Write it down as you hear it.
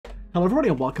Hello everybody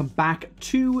and welcome back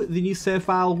to the new save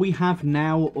file. We have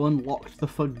now unlocked the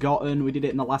Forgotten. We did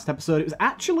it in the last episode. It was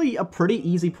actually a pretty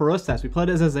easy process. We played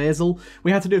it as Azazel.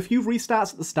 We had to do a few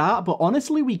restarts at the start, but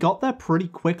honestly we got there pretty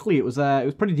quickly. It was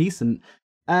pretty decent.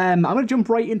 I'm going to jump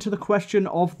right into the question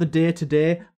of the day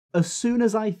today as soon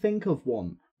as I think of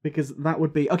one, because that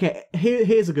would be... Okay,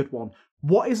 here's a good one.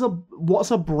 What's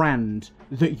a brand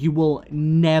that you will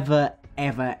never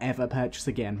ever purchase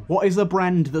again? What is a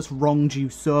brand that's wronged you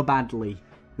so badly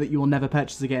that you will never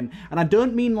purchase again? And I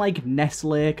don't mean like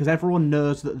Nestle, because everyone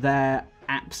knows that they're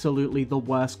absolutely the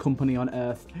worst company on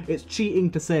earth. It's cheating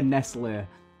to say Nestle.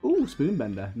 Ooh,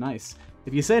 Spoonbender, nice.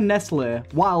 If you say Nestle,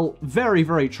 while very,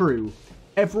 very true,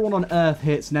 everyone on earth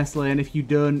hates Nestle, and if you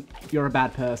don't, you're a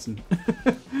bad person.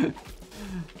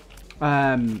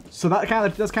 So that's kind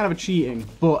of a cheating,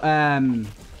 but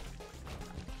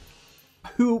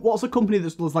what's a company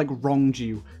that's like wronged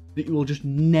you that you will just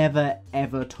never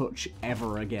ever touch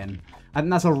ever again? I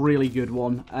think that's a really good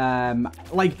one.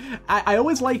 I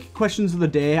always like questions of the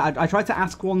day. I try to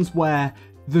ask ones where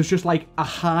there's just like a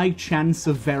high chance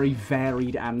of very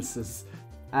varied answers.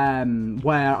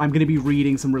 Where I'm going to be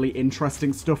reading some really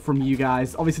interesting stuff from you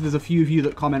guys. Obviously, there's a few of you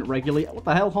that comment regularly. What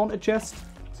the hell, haunted chest?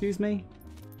 Excuse me.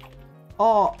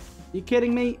 Oh, you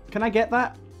kidding me? Can I get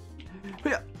that?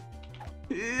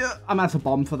 Yeah, I'm out of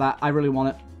bomb for that. I really want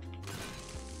it.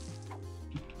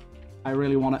 I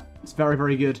really want it. It's very,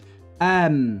 very good.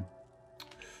 That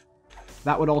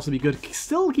would also be good.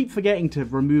 Still keep forgetting to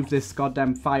remove this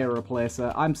goddamn fire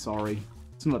replacer. I'm sorry.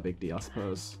 It's not a big deal, I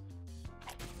suppose.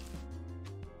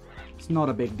 It's not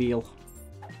a big deal.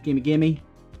 Gimme, gimme.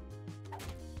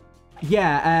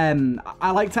 Yeah,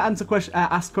 I like to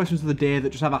ask questions of the day that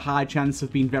just have a high chance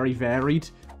of being very varied.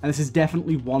 And this is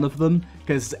definitely one of them,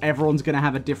 because everyone's going to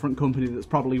have a different company that's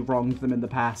probably wronged them in the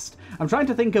past. I'm trying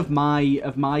to think of my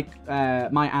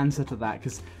answer to that,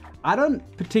 because I don't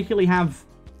particularly have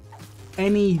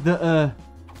any that are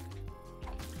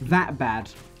that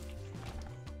bad.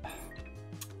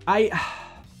 I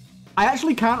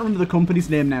actually can't remember the company's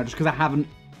name now, just because I haven't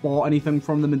bought anything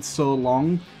from them in so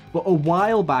long. But a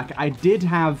while back, I did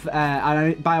have,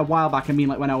 and by a while back, I mean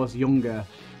like when I was younger,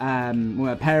 when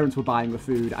my parents were buying the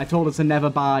food, I told us to never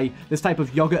buy this type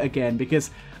of yogurt again,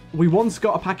 because we once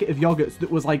got a packet of yogurts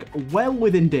that was like well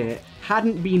within date,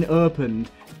 hadn't been opened,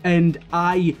 and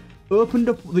I opened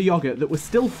up the yogurt that was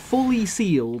still fully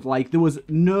sealed. Like there was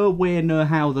no way, no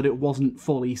how that it wasn't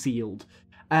fully sealed.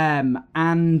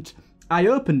 And I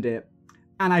opened it,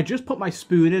 and I just put my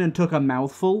spoon in and took a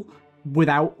mouthful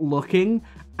without looking,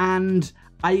 and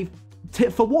I,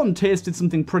 for one, tasted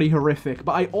something pretty horrific,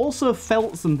 but I also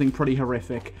felt something pretty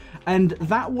horrific, and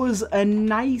that was a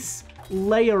nice,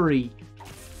 layery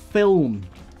film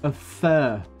of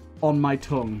fur on my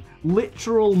tongue.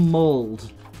 Literal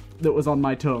mold that was on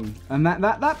my tongue, and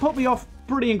that put me off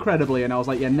pretty incredibly, and I was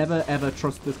like, yeah, never ever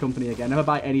trust this company again, never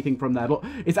buy anything from there. But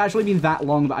it's actually been that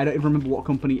long that I don't even remember what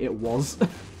company it was.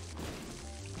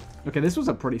 Okay, this was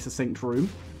a pretty succinct room.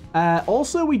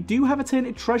 Also, we do have a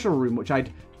tainted treasure room, which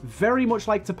I'd very much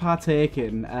like to partake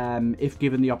in, if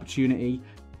given the opportunity.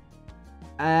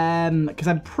 Because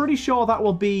I'm pretty sure that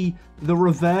will be the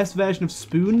reverse version of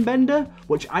Spoonbender,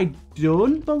 which I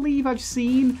don't believe I've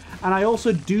seen, and I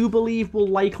also do believe will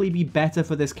likely be better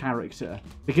for this character.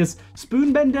 Because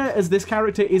Spoonbender, as this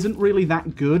character, isn't really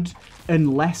that good,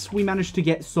 unless we manage to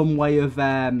get some way of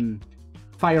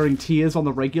firing tears on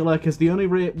the regular, because the only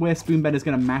way Spoonbender is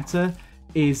going to matter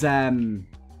is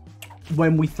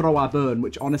when we throw our burn,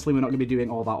 which honestly we're not going to be doing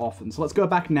all that often. So let's go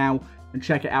back now and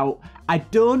check it out. I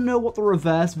don't know what the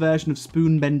reverse version of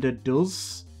Spoonbender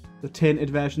does. The tainted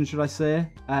version, should I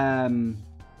say. I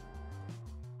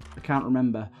can't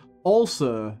remember.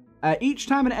 Also, each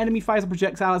time an enemy fires a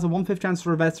projectile, has a 1/5 chance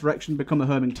to reverse direction and become a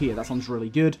homing tear. That sounds really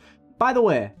good. By the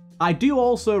way, I do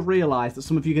also realise that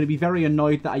some of you are going to be very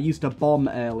annoyed that I used a bomb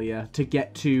earlier to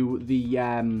get to the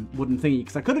wooden thingy,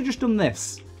 because I could have just done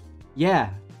this. Yeah,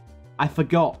 I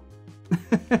forgot.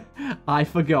 I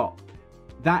forgot.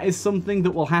 That is something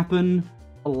that will happen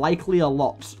likely a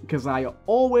lot, because I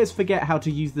always forget how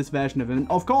to use this version of him. And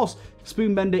of course,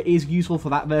 Spoonbender is useful for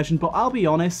that version, but I'll be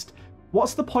honest,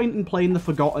 what's the point in playing the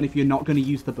Forgotten if you're not going to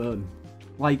use the burn?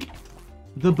 Like,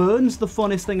 the burn's the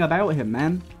funnest thing about him,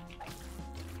 man.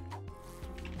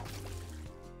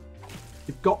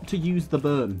 You've got to use the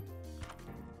burn.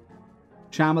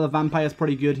 Charm of the Vampire's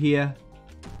pretty good here.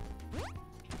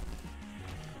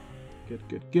 Good,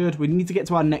 good, good. We need to get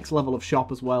to our next level of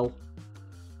shop as well.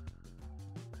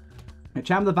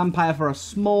 Charm of the Vampire for a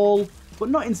small, but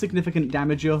not insignificant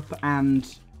damage up,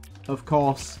 and, of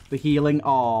course, the healing.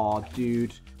 Aw,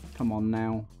 dude. Come on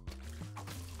now.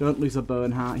 Don't lose a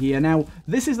burn heart here. Now,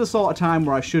 this is the sort of time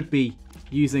where I should be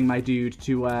using my dude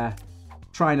to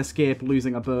try and escape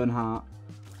losing a burn heart.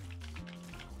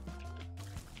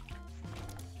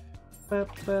 Good,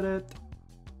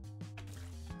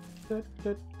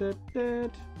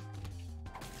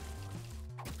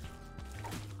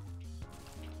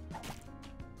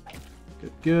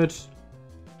 good.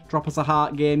 Drop us a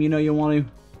heart game, you know you want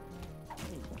to.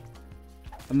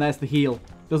 And there's the heal.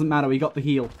 Doesn't matter, we got the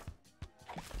heal.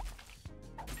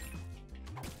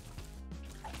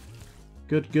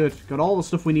 Good, good. Got all the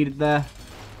stuff we needed there.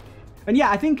 And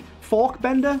yeah, I think Fork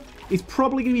Bender is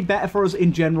probably going to be better for us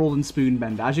in general than Spoon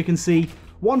Bender. As you can see,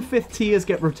 1/5 tears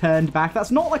get returned back.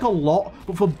 That's not like a lot,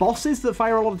 but for bosses that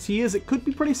fire a lot of tears, it could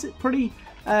be pretty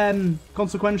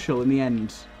consequential in the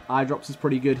end. Eye drops is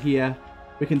pretty good here.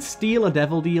 We can steal a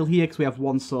Devil Deal here because we have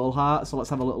 1 soul heart, so let's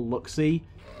have a little look-see.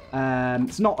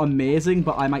 It's not amazing,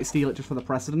 but I might steal it just for the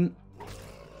precedent.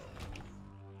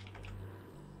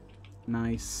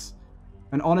 Nice.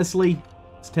 And honestly,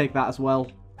 let's take that as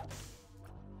well.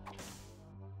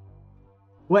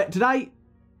 Wait, did I...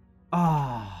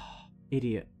 Ah,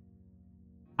 idiot.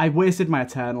 I wasted my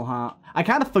Eternal Heart. I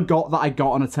kind of forgot that I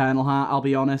got an Eternal Heart, I'll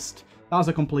be honest. That was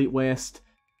a complete waste.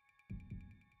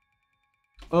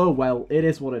 Oh well, it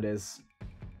is what it is.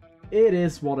 It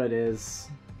is what it is.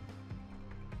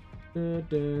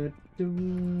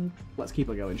 Let's keep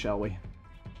it going, shall we?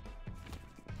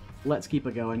 Let's keep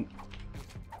it going.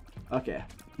 Okay.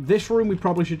 This room we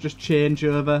probably should just change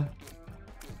over.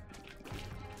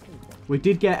 We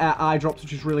did get eye drops,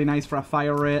 which is really nice for our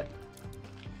fire rate.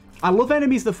 I love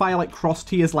enemies that fire like cross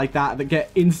tiers like that get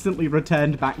instantly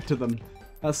returned back to them.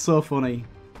 That's so funny.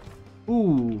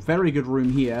 Ooh, very good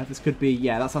room here. This could be,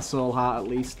 yeah, that's our soul heart at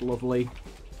least. Lovely.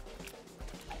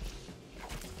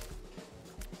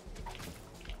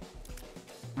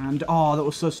 And, oh, that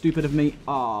was so stupid of me.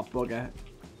 Oh, bugger.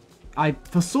 I,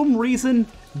 for some reason,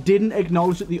 didn't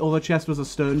acknowledge that the other chest was a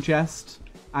stone chest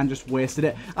and just wasted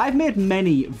it. I've made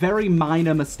many very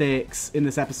minor mistakes in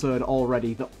this episode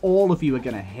already that all of you are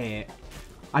going to hate.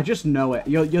 I just know it.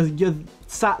 You're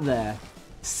sat there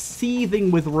seething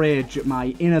with rage at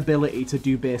my inability to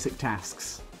do basic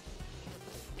tasks.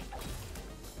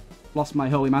 Lost my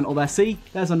holy mantle there. See?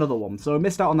 There's another one. So I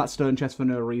missed out on that stone chest for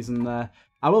no reason there.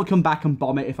 I will come back and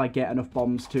bomb it if I get enough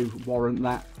bombs to warrant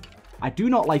that. I do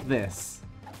not like this.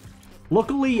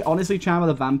 Luckily, honestly, Charm of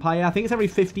the Vampire, I think it's every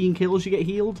 15 kills you get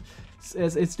healed.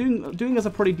 It's doing us a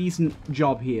pretty decent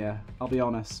job here, I'll be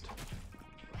honest.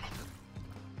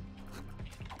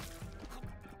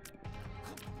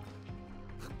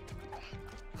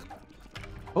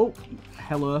 Oh,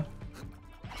 hello.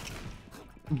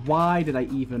 Why did I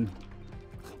even...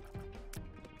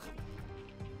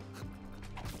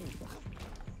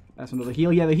 That's another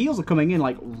heal. Yeah, the heals are coming in,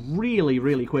 like, really,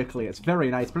 really quickly. It's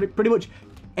very nice. Pretty much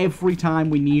every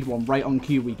time we need one, right on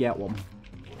cue, we get one.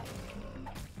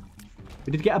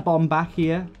 We did get a bomb back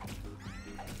here.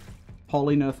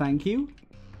 Polly, no thank you.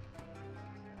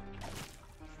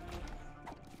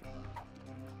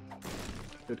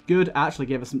 Good, good. Actually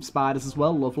gave us some spiders as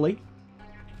well. Lovely.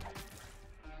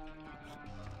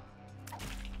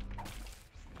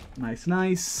 Nice,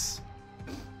 nice.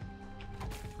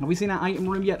 Have we seen our item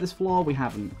room yet this floor? We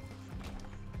haven't.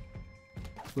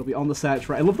 We'll be on the search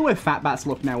for it. I love the way Fat Bats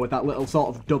look now with that little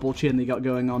sort of double chin they got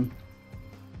going on.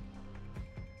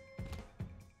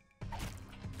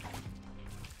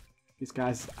 These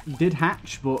guys did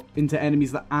hatch, but into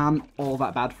enemies that aren't all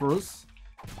that bad for us.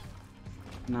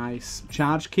 Nice.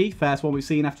 Charge key. First one we've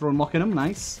seen after unlocking them.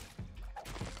 Nice.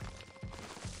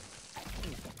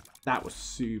 That was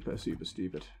super, super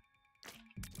stupid.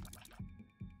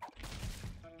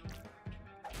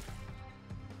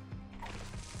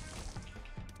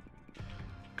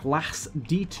 Glass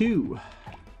D2.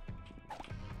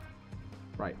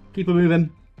 Right, keep it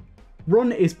moving.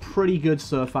 Run is pretty good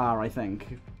so far, I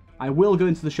think. I will go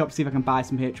into the shop to see if I can buy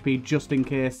some HP, just in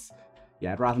case.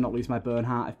 Yeah, I'd rather not lose my burn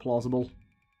heart if plausible.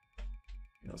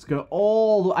 Let's go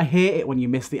all the... I hate it when you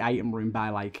miss the item room by,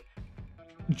 like,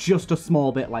 just a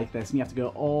small bit like this, and you have to go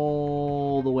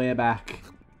all the way back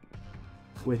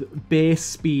with base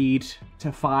speed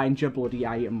to find your bloody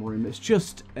item room. It's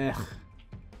just... ugh.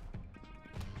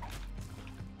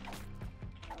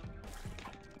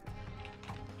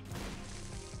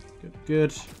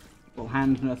 Good. Full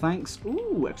hand, no thanks.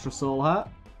 Ooh, extra soul heart.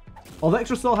 Well, the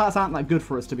extra soul hearts aren't that good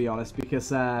for us, to be honest,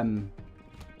 because I'm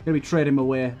going to be trading them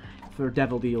away for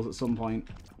devil deals at some point.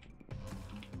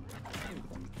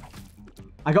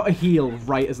 I got a heal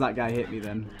right as that guy hit me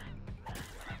then.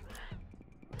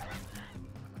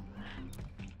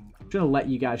 I'm going to let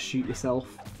you guys shoot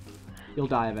yourself. You'll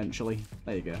die eventually.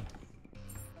 There you go.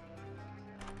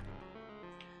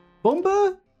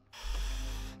 Bumbo?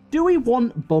 Do we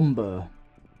want Bumbo?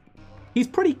 He's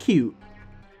pretty cute.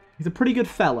 He's a pretty good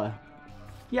fella.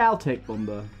 Yeah, I'll take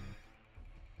Bumbo.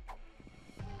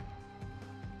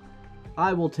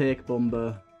 I will take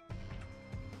Bumbo.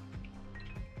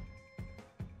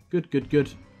 Good, good,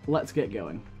 good. Let's get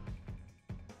going.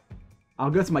 I'll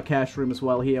go to my cash room as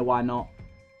well here, why not?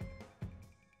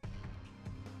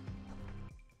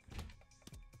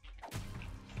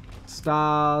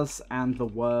 Stars and the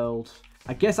world.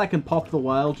 I guess I can pop the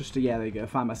world just to, yeah, there you go,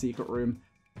 find my secret room.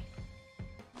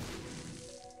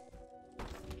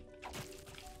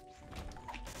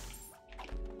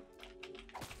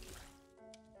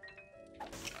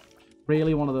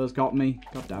 Really, one of those got me.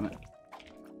 God damn it.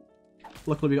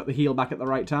 Luckily we got the heal back at the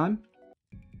right time.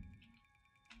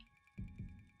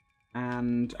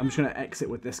 And I'm just going to exit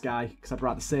with this guy, because I'd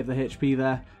rather save the HP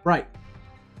there. Right.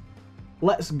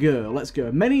 Let's go, let's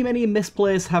go. Many, many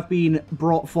misplays have been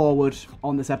brought forward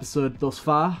on this episode thus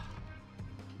far.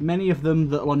 Many of them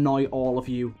that will annoy all of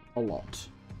you a lot.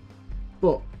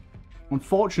 But,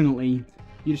 unfortunately,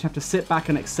 you just have to sit back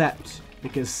and accept,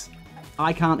 because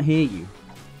I can't hear you.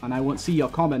 And I won't see your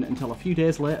comment until a few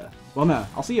days later. Well, no,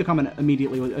 I'll see your comment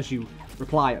immediately as you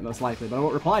reply it, most likely, but I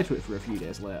won't reply to it for a few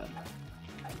days later.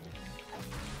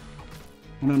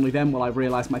 And only then will I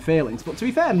realise my failings. But to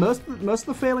be fair, most of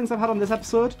the failings I've had on this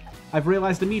episode, I've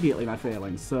realised immediately my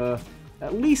failings. So,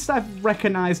 at least I've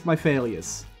recognised my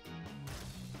failures.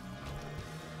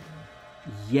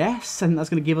 Yes, and that's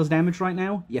going to give us damage right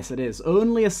now? Yes, it is.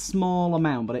 Only a small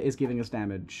amount, but it is giving us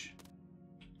damage.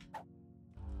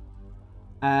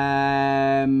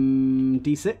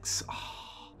 D6.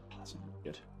 Oh, that's not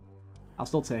good. I'll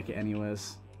still take it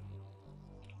anyways.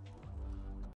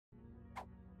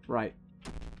 Right.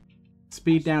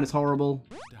 Speed down is horrible.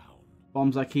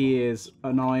 Bombzaki is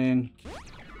annoying.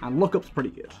 And lookup's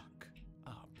pretty good.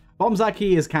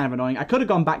 Bombzaki is kind of annoying. I could have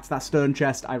gone back to that stone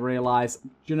chest, I realised. Do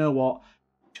you know what?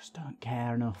 I just don't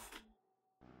care enough.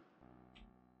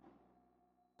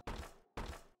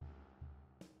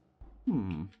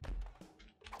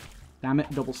 Damn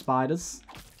it, double spiders.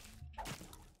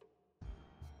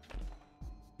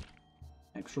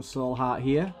 Extra soul heart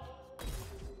here.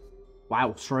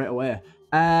 Wow, straight away.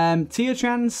 Tier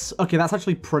chance. Okay, that's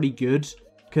actually pretty good.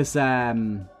 Because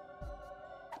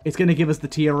it's going to give us the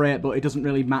tier rate, but it doesn't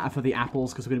really matter for the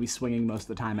apples because we're going to be swinging most of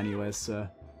the time anyways. So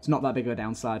it's not that big of a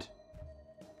downside.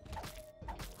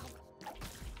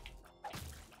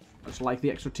 I just like the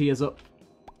extra tiers up.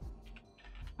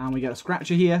 And we get a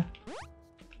scratcher here.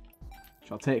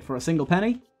 Which I'll take for a single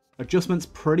penny. Adjustment's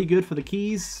pretty good for the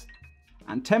keys.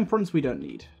 And temperance we don't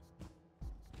need.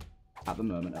 At the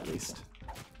moment, at least.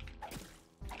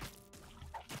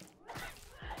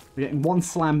 We're getting one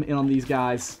slam in on these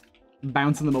guys.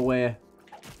 Bouncing them away. And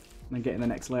then getting the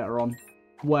next later on.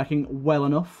 Working well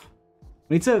enough.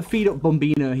 We need to feed up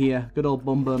Bumbino here. Good old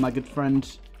Bumbo, my good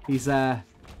friend. He's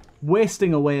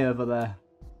wasting away over there.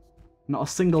 Not a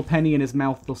single penny in his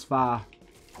mouth thus far.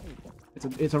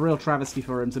 It's a real travesty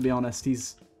for him, to be honest.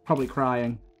 He's probably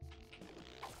crying.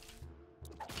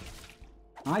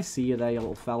 I see you there, you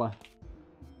little fella.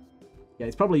 Yeah,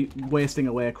 he's probably wasting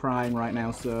away crying right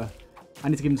now, so I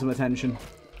need to give him some attention.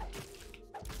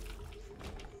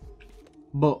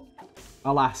 But,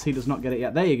 alas, he does not get it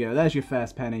yet. There you go, there's your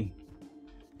first penny.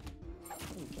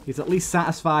 He's at least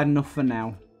satisfied enough for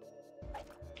now.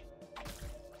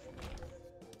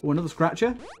 Oh, another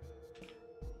scratcher.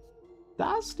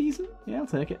 That's decent. Yeah, I'll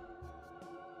take it.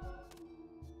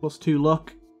 +2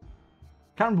 luck.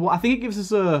 Can't remember what. I think it gives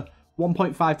us a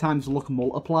 1.5 times luck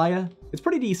multiplier. It's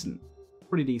pretty decent.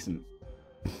 Pretty decent.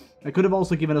 It could have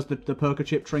also given us the poker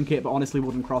chip trinket, but honestly,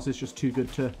 wooden cross is just too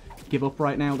good to give up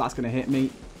right now. That's going to hit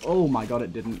me. Oh my god,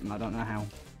 it didn't, and I don't know how.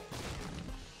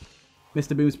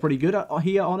 Mr. Boom's pretty good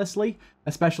here, honestly.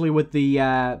 Especially with the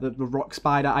rock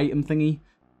spider item thingy.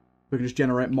 We can just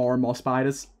generate more and more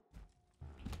spiders.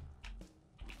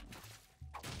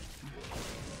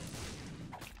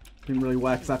 Didn't really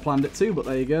work as I planned it to, but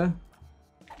there you go.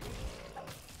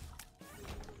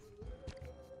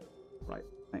 Right,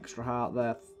 extra heart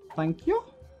there. Thank you.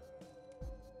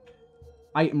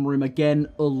 Item room again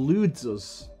eludes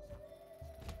us.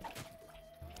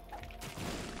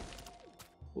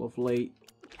 Lovely.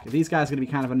 Okay, these guys are going to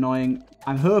be kind of annoying.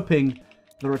 I'm hoping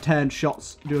the return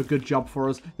shots do a good job for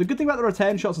us. The good thing about the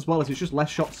return shots as well is it's just less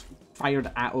shots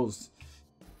fired at us.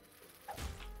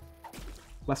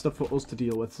 Less stuff for us to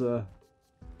deal with, so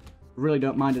really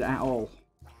don't mind it at all.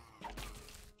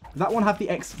 Does that one have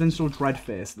the existential dread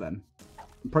face then?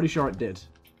 I'm pretty sure it did.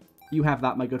 You have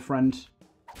that, my good friend.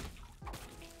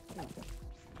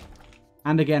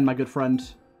 And again, my good friend.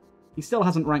 He still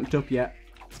hasn't ranked up yet.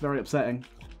 It's very upsetting.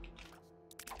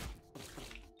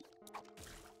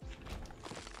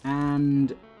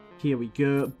 And here we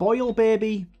go. Boil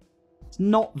Baby. It's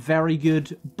not very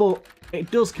good, but it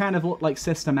does kind of look like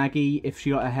Sister Maggie if she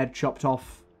got her head chopped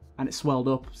off and it swelled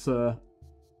up. So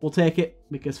we'll take it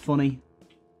because funny.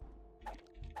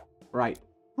 Right.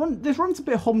 This runs a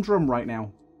bit humdrum right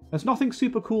now. There's nothing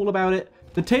super cool about it.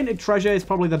 The Tainted Treasure is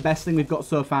probably the best thing we've got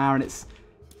so far, and it's,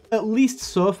 at least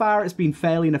so far, it's been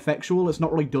fairly ineffectual. It's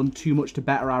not really done too much to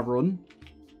better our run.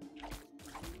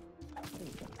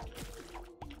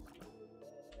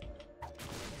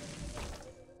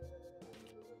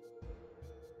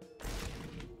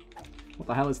 What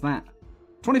the hell is that?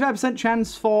 25%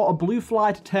 chance for a blue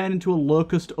fly to turn into a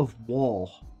locust of war.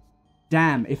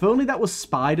 Damn, if only that was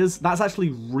spiders. That's actually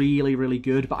really, really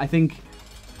good, but I think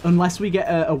unless we get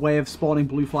a way of spawning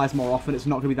blue flies more often, it's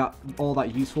not going to be all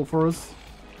that useful for us.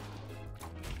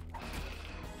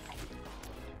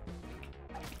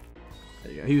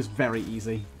 There you go. He was very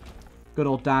easy. Good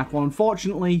old Dark One.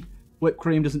 Unfortunately, whipped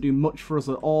cream doesn't do much for us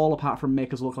at all, apart from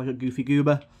make us look like a goofy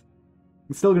goober.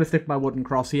 I'm still going to stick my wooden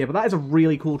cross here, but that is a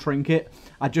really cool trinket.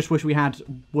 I just wish we had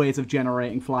ways of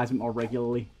generating flies more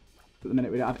regularly. At the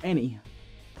minute, we don't have any.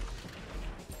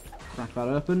 Crack that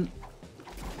open.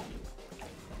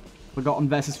 Forgotten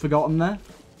versus Forgotten there.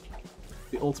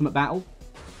 The ultimate battle.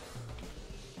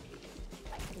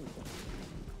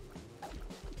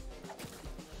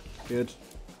 Good.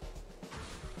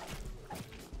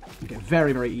 Okay,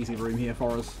 very, very easy room here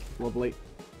for us. Lovely.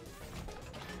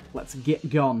 Let's get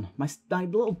gone. My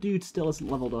little dude still isn't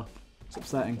leveled up. It's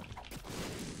upsetting.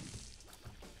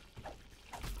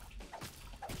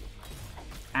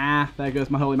 Ah, there goes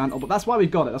my Holy Mantle. But that's why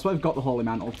we've got it. That's why we've got the Holy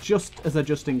Mantle. Just as a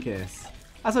just in case.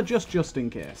 As a just in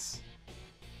case.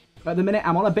 At the minute,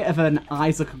 I'm on a bit of an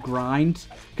Isaac grind.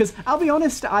 Because, I'll be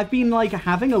honest, I've been, like,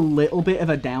 having a little bit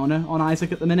of a downer on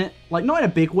Isaac at the minute. Like, not in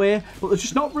a big way, but there's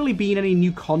just not really been any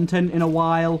new content in a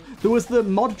while. There was the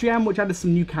mod jam, which added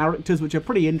some new characters, which are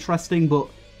pretty interesting, but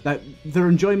their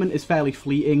enjoyment is fairly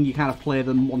fleeting. You kind of play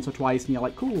them once or twice, and you're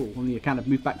like, cool, and you kind of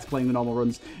move back to playing the normal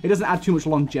runs. It doesn't add too much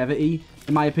longevity,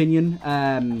 in my opinion.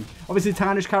 Obviously,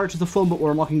 Tarnished characters are fun, but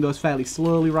we're unlocking those fairly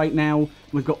slowly right now.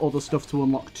 We've got other stuff to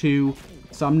unlock too.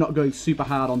 So I'm not going super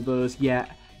hard on those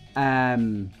yet.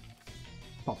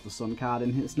 Pop the Sun card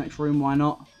in this next room, why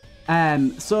not?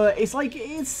 So it's like,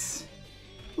 it's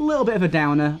a little bit of a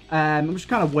downer. I'm just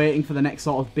kind of waiting for the next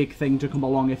sort of big thing to come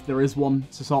along, if there is one,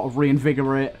 to sort of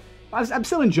reinvigorate. I'm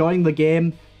still enjoying the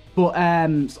game, but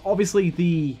obviously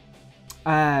the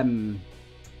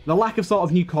lack of sort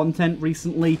of new content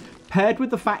recently, paired with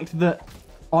the fact that,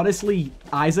 honestly,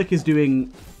 Isaac is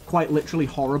doing quite literally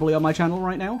horribly on my channel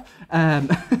right now.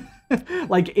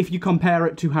 Like, if you compare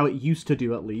it to how it used to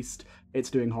do, at least, it's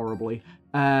doing horribly.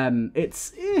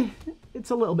 It's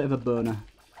a little bit of a burner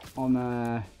on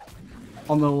the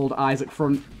old Isaac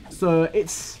front. So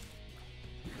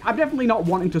I'm definitely not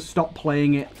wanting to stop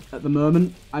playing it at the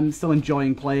moment. I'm still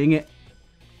enjoying playing it,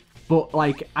 but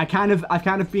like I've kind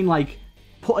of been like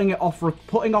putting off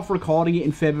recording it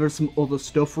in favor of some other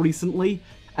stuff recently,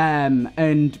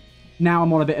 and now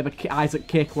I'm on a bit of a Isaac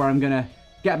kick where I'm going to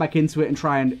get back into it and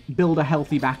try and build a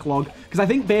healthy backlog. Because I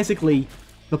think basically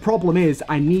the problem is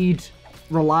I need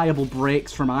reliable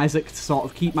breaks from Isaac to sort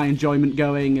of keep my enjoyment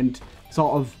going and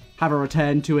sort of have a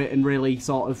return to it and really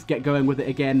sort of get going with it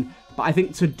again. But I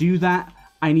think to do that,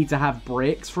 I need to have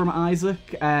breaks from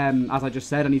Isaac. As I just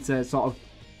said, I need to sort of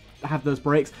have those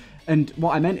breaks. And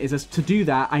what I meant is to do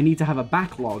that, I need to have a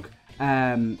backlog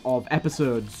of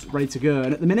episodes ready to go.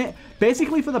 And at the minute,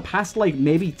 basically for the past like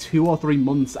maybe 2 or 3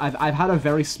 months, I've had a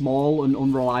very small and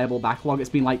unreliable backlog. It's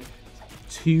been like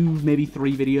 2, maybe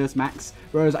 3 videos max,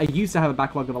 whereas I used to have a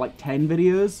backlog of like 10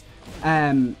 videos.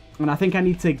 And I think I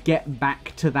need to get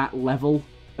back to that level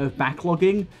of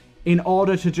backlogging in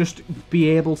order to just be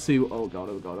able to... Oh god,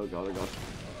 oh god, oh god, oh god.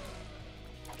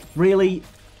 Really?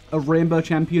 A Rainbow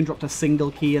Champion dropped a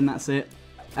single key and that's it?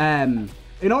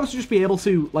 In order to just be able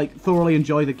to, like, thoroughly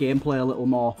enjoy the gameplay a little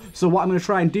more. So what I'm going to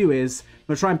try and do is, I'm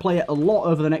going to try and play it a lot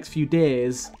over the next few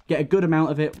days, get a good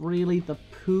amount of it. Really? The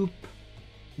poop?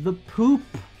 The poop?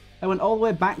 I went all the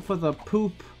way back for the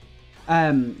poop.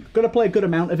 Gonna play a good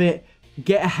amount of it,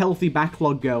 get a healthy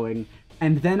backlog going,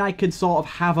 and then I can sort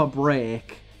of have a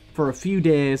break for a few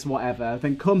days, whatever,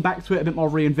 then come back to it a bit more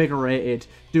reinvigorated,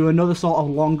 do another sort of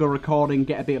longer recording,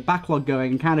 get a bit of backlog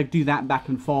going, and kind of do that back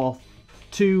and forth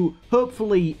to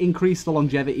hopefully increase the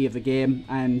longevity of the game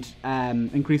and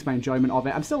increase my enjoyment of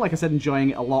it. I'm still, like I said, enjoying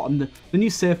it a lot, and the new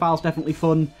save file's definitely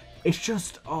fun. It's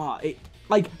just,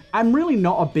 like, I'm really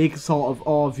not a big sort of,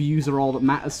 or views are all that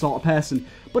matters sort of person,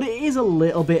 but it is a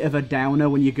little bit of a downer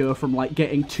when you go from, like,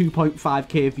 getting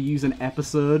 2.5k views an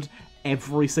episode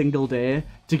every single day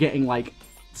to getting, like,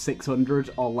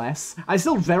 600 or less. I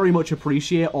still very much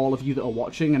appreciate all of you that are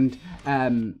watching,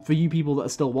 and for you people that are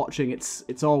still watching,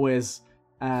 it's always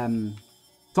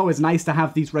nice to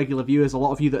have these regular viewers. A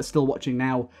lot of you that are still watching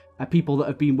now are people that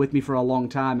have been with me for a long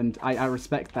time, and I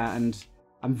respect that, and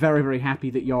I'm very, very happy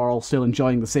that you're all still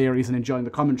enjoying the series and enjoying the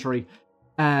commentary.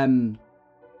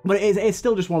 But it's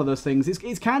still just one of those things.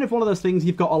 It's kind of one of those things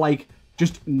you've got to, like,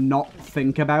 just not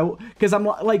think about. Because I'm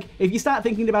like, if you start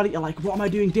thinking about it, you're like, what am I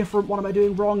doing different? What am I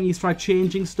doing wrong? And you try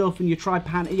changing stuff, and you try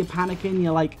you're panicking.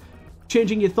 You're like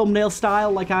changing your thumbnail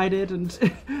style like I did, and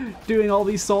doing all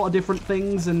these sort of different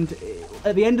things. And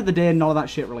at the end of the day, none of that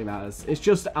shit really matters. It's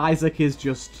just Isaac is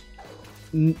just...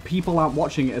 people aren't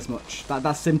watching it as much.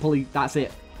 That's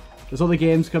it. There's other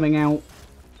games coming out.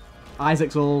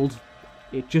 Isaac's old.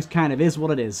 It just kind of is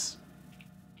what it is.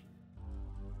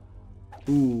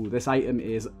 Ooh, this item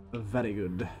is very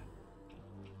good.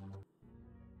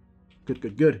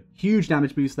 Good. Huge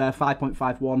damage boost there,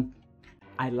 5.51.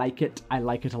 I like it. I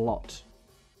like it a lot.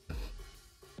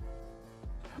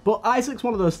 But Isaac's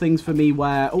one of those things for me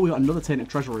where... oh, we got another Tainted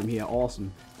Treasure room here.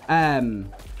 Awesome.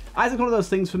 Isaac's one of those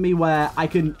things for me where I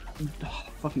can... oh,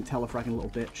 fucking telefragging little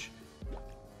bitch.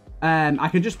 I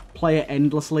can just play it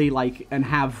endlessly, like, and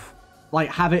have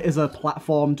it as a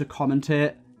platform to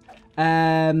commentate.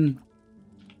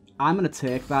 I'm gonna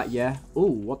take that, yeah. Ooh,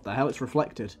 what the hell? It's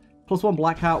reflected. +1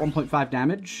 black heart, 1.5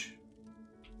 damage.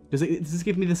 Does this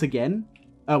give me this again?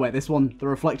 Oh wait, this one, the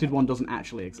reflected one doesn't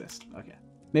actually exist. Okay.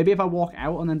 Maybe if I walk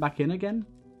out and then back in again?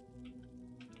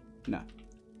 No.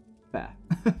 Fair.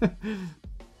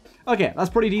 Okay, that's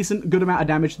pretty decent. Good amount of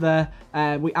damage there.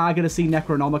 We are going to see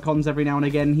Necronomicons every now and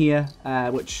again here,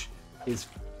 which is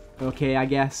okay, I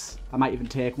guess. I might even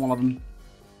take one of them.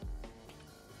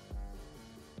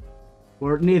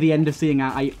 We're near the end of seeing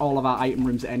all of our item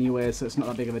rooms anyway, so it's not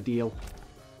that big of a deal.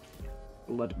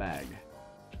 Blood bag.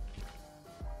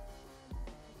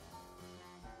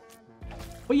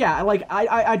 But yeah, like,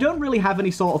 I don't really have any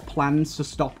sort of plans to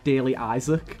stop Daily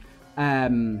Isaac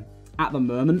at the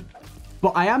moment.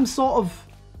 But I am sort of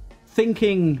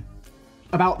thinking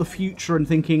about the future and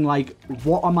thinking, like,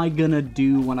 what am I gonna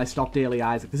do when I stop Daily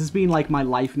Isaac? This has been, like, my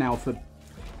life now for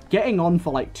getting on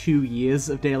for, like, 2 years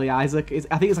of Daily Isaac.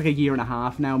 I think it's, like, 1.5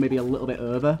 years now, maybe a little bit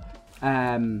over,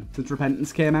 since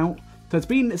Repentance came out. So it's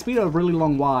been a really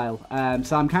long while.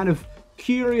 So I'm kind of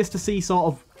curious to see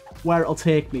sort of where it'll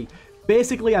take me.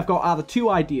 Basically, I've got either two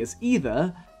ideas.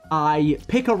 Either I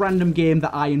pick a random game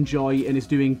that I enjoy and is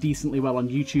doing decently well on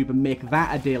YouTube and make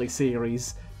that a daily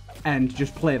series and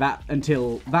just play that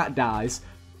until that dies.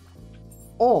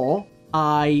 Or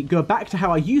I go back to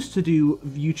how I used to do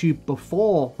YouTube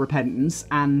before Repentance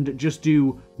and just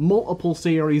do multiple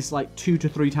series like 2 to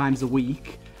 3 times a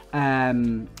week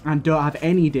and don't have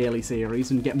any daily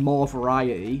series and get more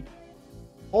variety.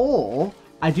 Or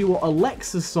I do what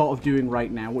Alexa's sort of doing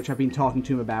right now, which I've been talking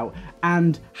to him about,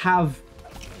 and have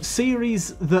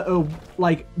series that are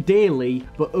like daily,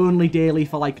 but only daily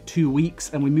for like 2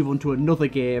 weeks, and we move on to another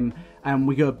game, and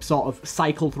we go sort of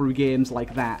cycle through games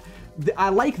like that. I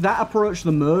like that approach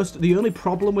the most. The only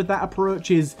problem with that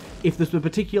approach is if there's a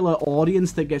particular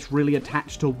audience that gets really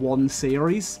attached to one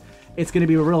series, it's going to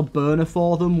be a real burner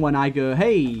for them when I go,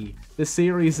 hey, this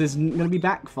series isn't going to be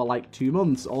back for like 2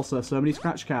 months. Also, so many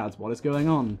scratch cards. What is going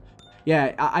on?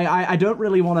 Yeah, I don't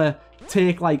really want to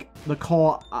take, like, the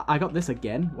core... I got this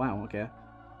again? Wow, okay.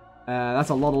 That's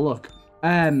a lot of luck.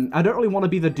 I don't really want to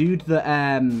be the dude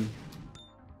that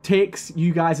takes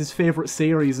you guys' favourite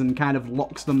series and kind of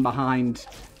locks them behind...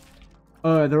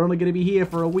 they're only going to be here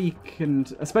for a week,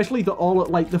 and especially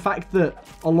the fact that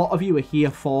a lot of you are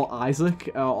here for Isaac,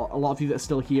 a lot of you that are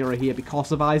still here are here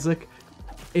because of Isaac.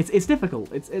 It's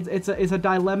difficult. It's a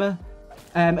dilemma.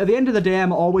 At the end of the day,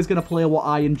 I'm always going to play what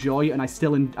I enjoy, and I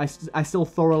still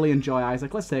thoroughly enjoy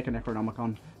Isaac. Let's take a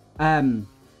Necronomicon.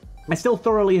 I still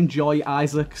thoroughly enjoy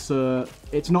Isaac, so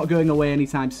it's not going away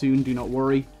anytime soon, do not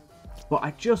worry. But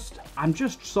I'm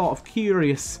just sort of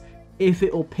curious if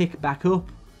it'll pick back up,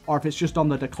 or if it's just on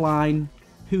the decline.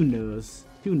 Who knows?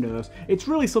 Who knows? It's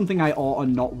really something I ought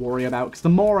to not worry about, because the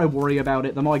more I worry about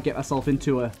it, the more I get myself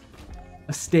into a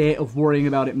state of worrying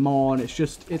about it more, and it's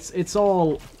just, it's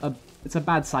a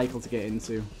bad cycle to get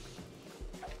into.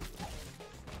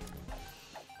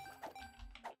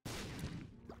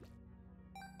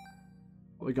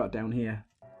 What we got down here?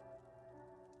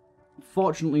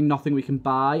 Fortunately, nothing we can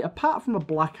buy, apart from a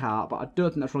black heart, but I don't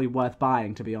think that's really worth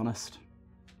buying, to be honest.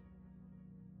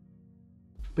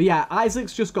 But yeah,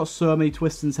 Isaac's just got so many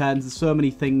twists and turns and so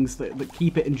many things that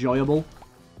keep it enjoyable.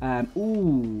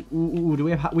 Ooh, do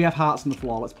we have hearts on the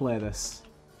floor? Let's play this.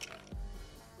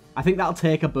 I think that'll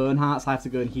take a burn heart, so I have to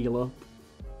go and heal up.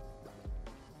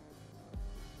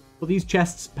 But these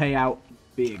chests pay out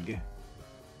big.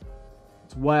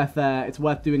 It's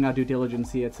worth doing our due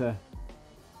diligence here to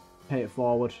pay it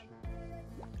forward.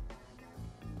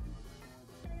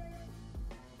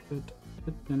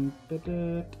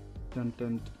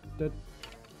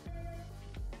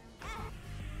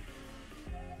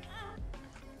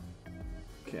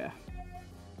 Okay.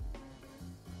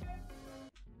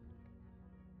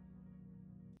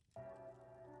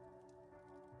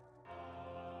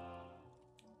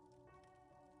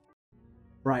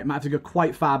 Right, might have to go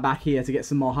quite far back here to get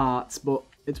some more hearts, but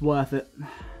it's worth it.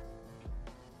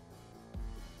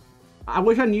 I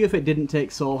wish I knew if it didn't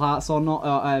take soul hearts or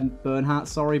not, burn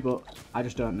hearts, sorry, but I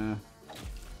just don't know.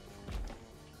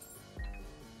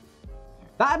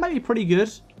 That might be pretty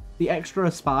good. The extra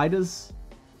spiders.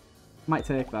 Might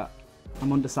take that.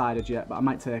 I'm undecided yet, but I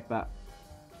might take that.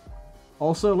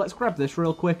 Also, let's grab this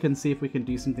real quick and see if we can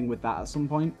do something with that at some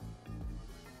point.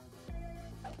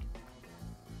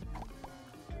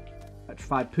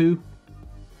 Petrified poo.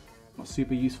 Not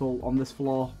super useful on this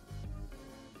floor.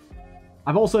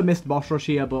 I've also missed boss rush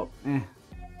here, but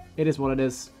it is what it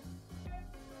is.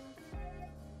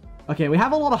 Okay, we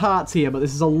have a lot of hearts here, but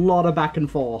this is a lot of back and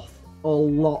forth. A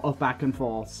lot of back and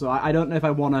forth. So I don't know if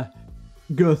I want to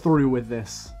go through with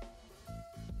this.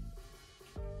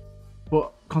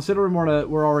 But considering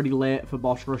we're already late for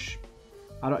boss rush,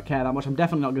 I don't care that much. I'm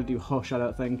definitely not going to do Hush, I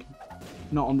don't think.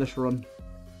 Not on this run.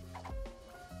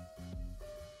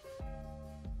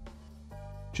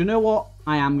 Do you know what?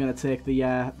 I am going to take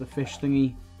the fish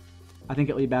thingy. I think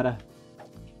it'll be better.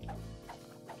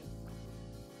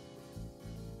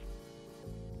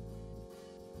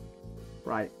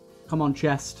 Right. Come on,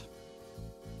 chest.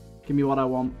 Give me what I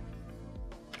want.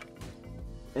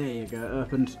 There you go.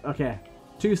 Opened. Okay.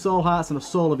 2 soul hearts and a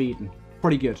soul of Eden.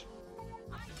 Pretty good.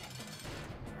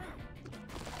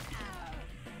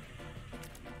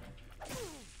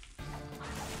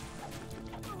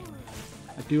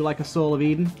 I do like a soul of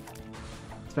Eden.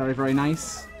 It's very, very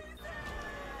nice.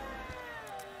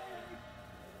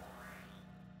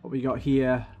 What we got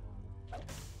here?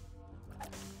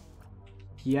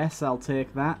 Yes, I'll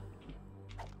take that.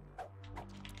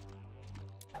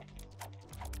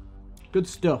 Good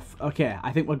stuff. Okay,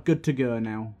 I think we're good to go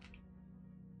now.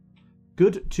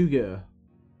 Good to go.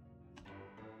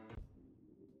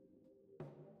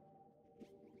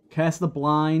 Curse the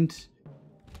Blind.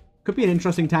 Could be an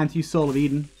interesting time to use Soul of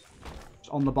Eden. Just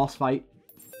on the boss fight.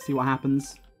 See what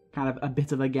happens. Kind of a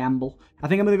bit of a gamble. I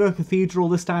think I'm going to go Cathedral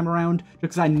this time around. Just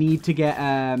because I need to get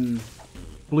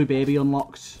Blue Baby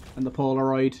unlocked. And the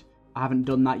Polaroid. I haven't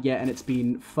done that yet and it's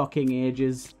been fucking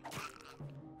ages.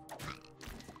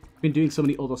 Been doing so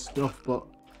many other stuff, but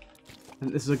I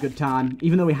think this is a good time.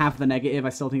 Even though we have the negative, I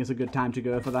still think it's a good time to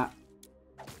go for that.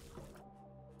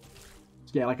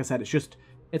 Yeah, like I said,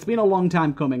 it's been a long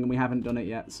time coming and we haven't done it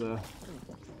yet, so.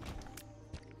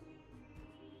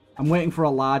 I'm waiting for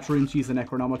a large room to use the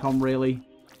Necronomicon, really.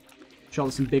 I'm sure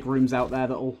there's some big rooms out there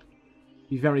that'll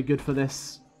be very good for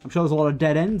this. I'm sure there's a lot of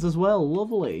dead ends as well.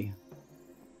 Lovely.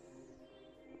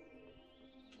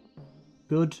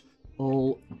 Good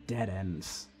old dead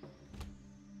ends.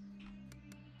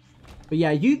 But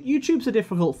yeah, YouTube's a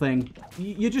difficult thing.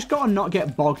 You just gotta not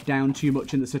get bogged down too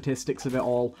much in the statistics of it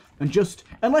all. And just,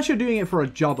 unless you're doing it for a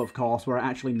job, of course, where it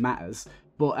actually matters.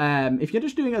 But if you're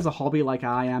just doing it as a hobby like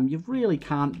I am, you really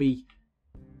can't be,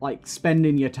 like,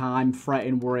 spending your time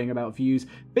fretting, worrying about views.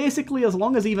 Basically, as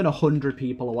long as even 100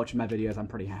 people are watching my videos, I'm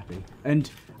pretty happy. And,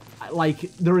 like,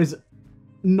 there is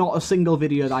not a single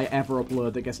video that I ever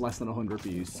upload that gets less than 100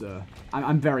 views. So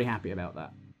I'm very happy about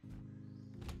that.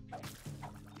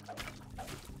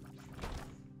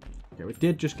 Okay, we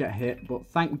did just get hit, but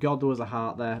thank God there was a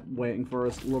heart there waiting for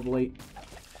us. Lovely.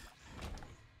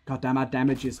 God damn, our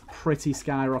damage is pretty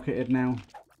skyrocketed now.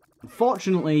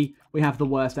 Unfortunately, we have the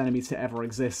worst enemies to ever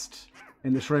exist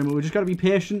in this room. We've just got to be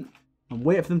patient and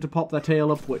wait for them to pop their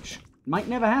tail up, which might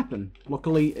never happen.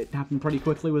 Luckily, it happened pretty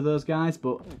quickly with those guys,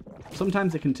 but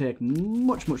sometimes it can take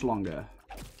much, much longer.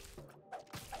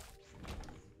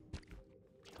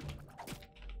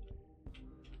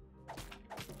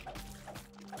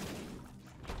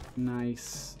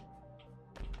 Nice.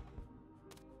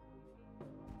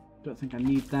 Don't think I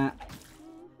need that.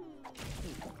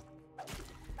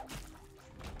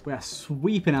 We are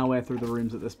sweeping our way through the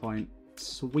rooms at this point.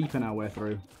 Sweeping our way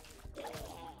through.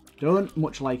 Don't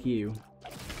much like you.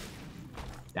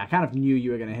 Yeah, I kind of knew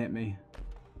you were going to hit me.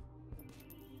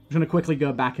 just going to quickly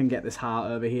go back and get this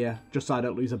heart over here, just so I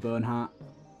don't lose a burn heart.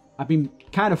 I've been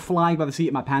kind of flying by the seat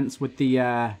of my pants with the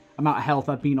amount of health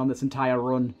I've been on this entire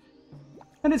run.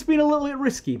 And it's been a little bit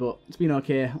risky, but it's been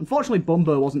okay. Unfortunately,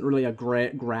 Bumbo wasn't really a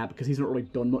great grab, because he's not really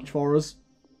done much for us.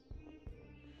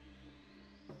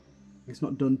 He's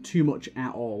not done too much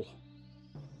at all.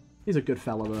 He's a good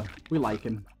fella, though. We like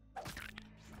him.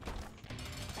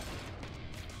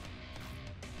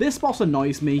 This boss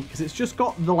annoys me, because it's just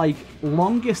got the, like,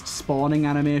 longest spawning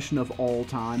animation of all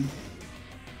time.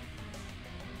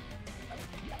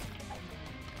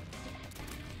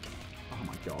 Oh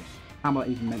my god. How am I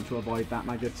even meant to avoid that,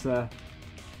 my good sir?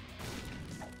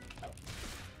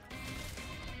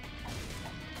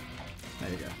 There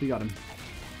you go. We got him.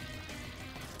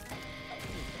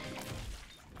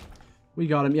 We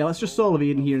got him. Yeah, let's just Soul of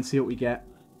Eden here and see what we get.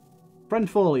 Friend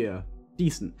Folio.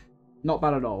 Decent. Not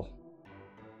bad at all.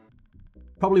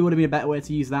 Probably would have been a better way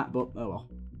to use that, but oh well.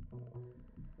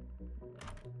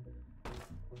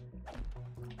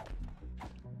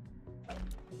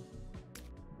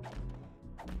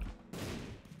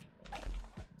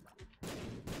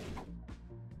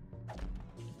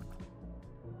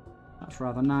 That's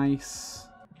rather nice.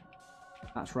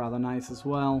 That's rather nice as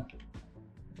well.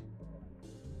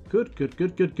 Good, good,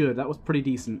 good, good, good. That was pretty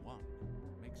decent.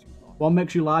 One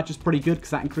makes you large is pretty good because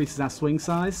that increases our swing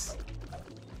size.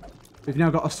 We've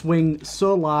now got a swing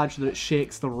so large that it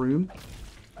shakes the room.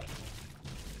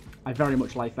 I very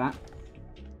much like that.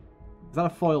 Is that a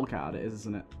foil card? It is,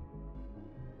 isn't it?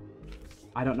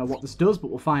 I don't know what this does, but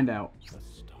we'll find out.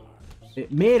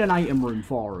 It made an item room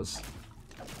for us.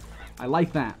 I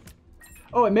like that.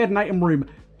 Oh, it made an item room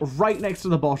right next to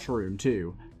the boss room,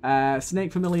 too.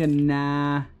 Snake Familiar,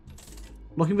 nah.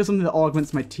 Looking for something that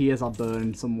augments my tears or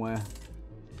burn somewhere.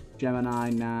 Gemini,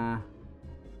 nah.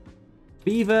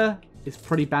 Beaver is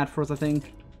pretty bad for us, I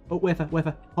think. Oh, wafer,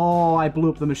 wafer. Oh, I blew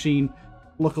up the machine.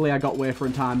 Luckily, I got wafer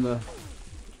in time, though.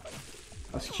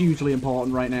 That's hugely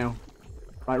important right now.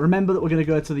 Right, remember that we're going to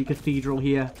go to the cathedral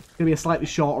here. It's going to be a slightly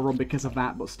shorter run because of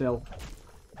that, but still.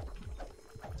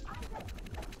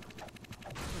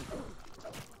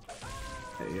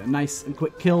 There you go. Nice and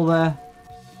quick kill there.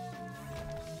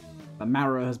 The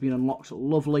marrow has been unlocked.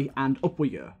 Lovely. And up we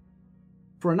go.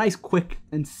 For a nice, quick,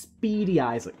 and speedy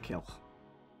Isaac kill.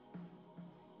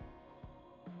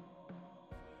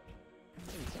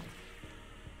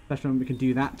 Especially when we can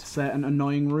do that to certain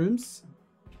annoying rooms.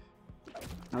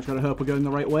 I just gotta hope we're going the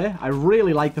right way. I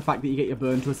really like the fact that you get your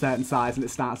burn to a certain size and it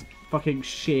starts fucking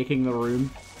shaking the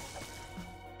room.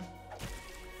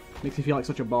 Makes me feel like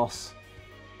such a boss.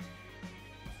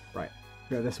 Right.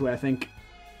 Go this way, I think.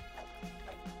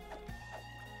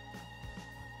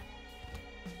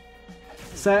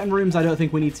 Certain rooms I don't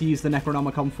think we need to use the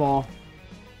Necronomicon for.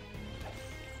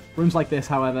 Rooms like this,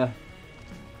 however,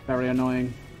 very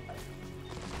annoying.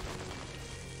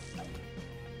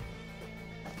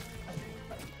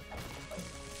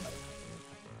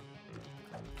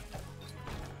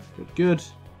 Good, good.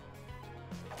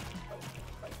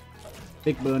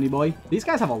 Big Bernie boy. These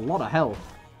guys have a lot of health.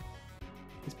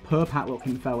 These perp hat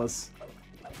looking fellas.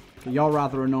 Okay, you're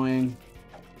rather annoying.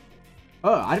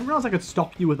 Oh, I didn't realize I could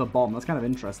stop you with a bomb. That's kind of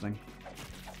interesting.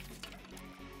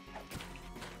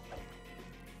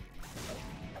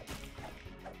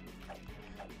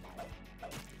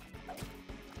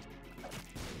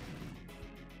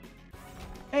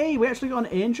 Hey, we actually got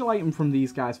an angel item from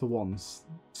these guys for once.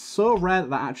 So rare that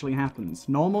that actually happens.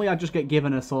 Normally I just get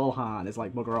given a soul heart and it's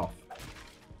like, bugger off.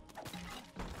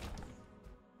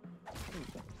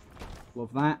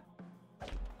 Love that.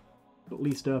 At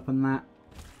least open that.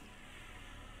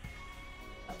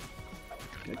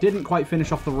 It didn't quite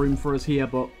finish off the room for us here,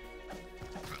 but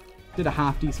did a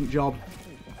half-decent job.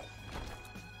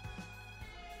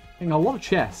 Getting a lot of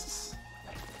chests.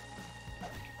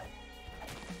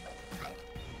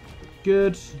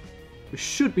 Good. We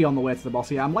should be on the way to the boss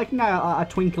here. I'm liking a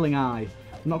twinkling eye.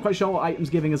 I'm not quite sure what item's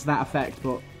giving us that effect,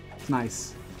 but it's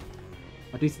nice.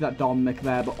 I do see that Dormmic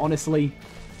there, but honestly,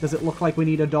 does it look like we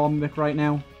need a Dormmic right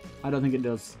now? I don't think it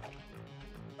does.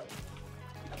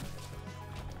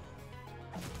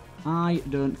 I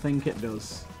don't think it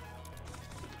does.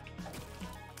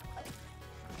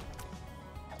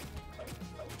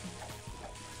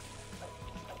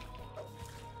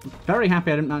 I'm very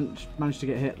happy I didn't manage to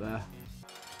get hit there.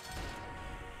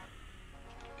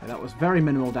 Okay, that was very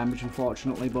minimal damage,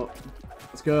 unfortunately, but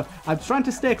let's go. I'm trying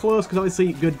to stay close because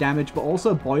obviously good damage, but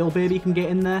also Boil Baby can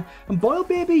get in there. And Boil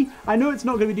Baby, I know it's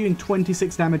not going to be doing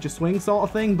 26 damage a swing sort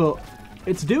of thing, but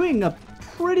it's doing a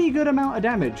pretty good amount of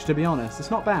damage, to be honest.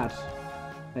 It's not bad.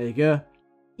 There you go.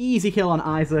 Easy kill on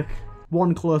Isaac.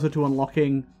 One closer to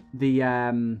unlocking the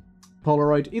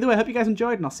Polaroid. Either way, I hope you guys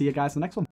enjoyed, and I'll see you guys in the next one.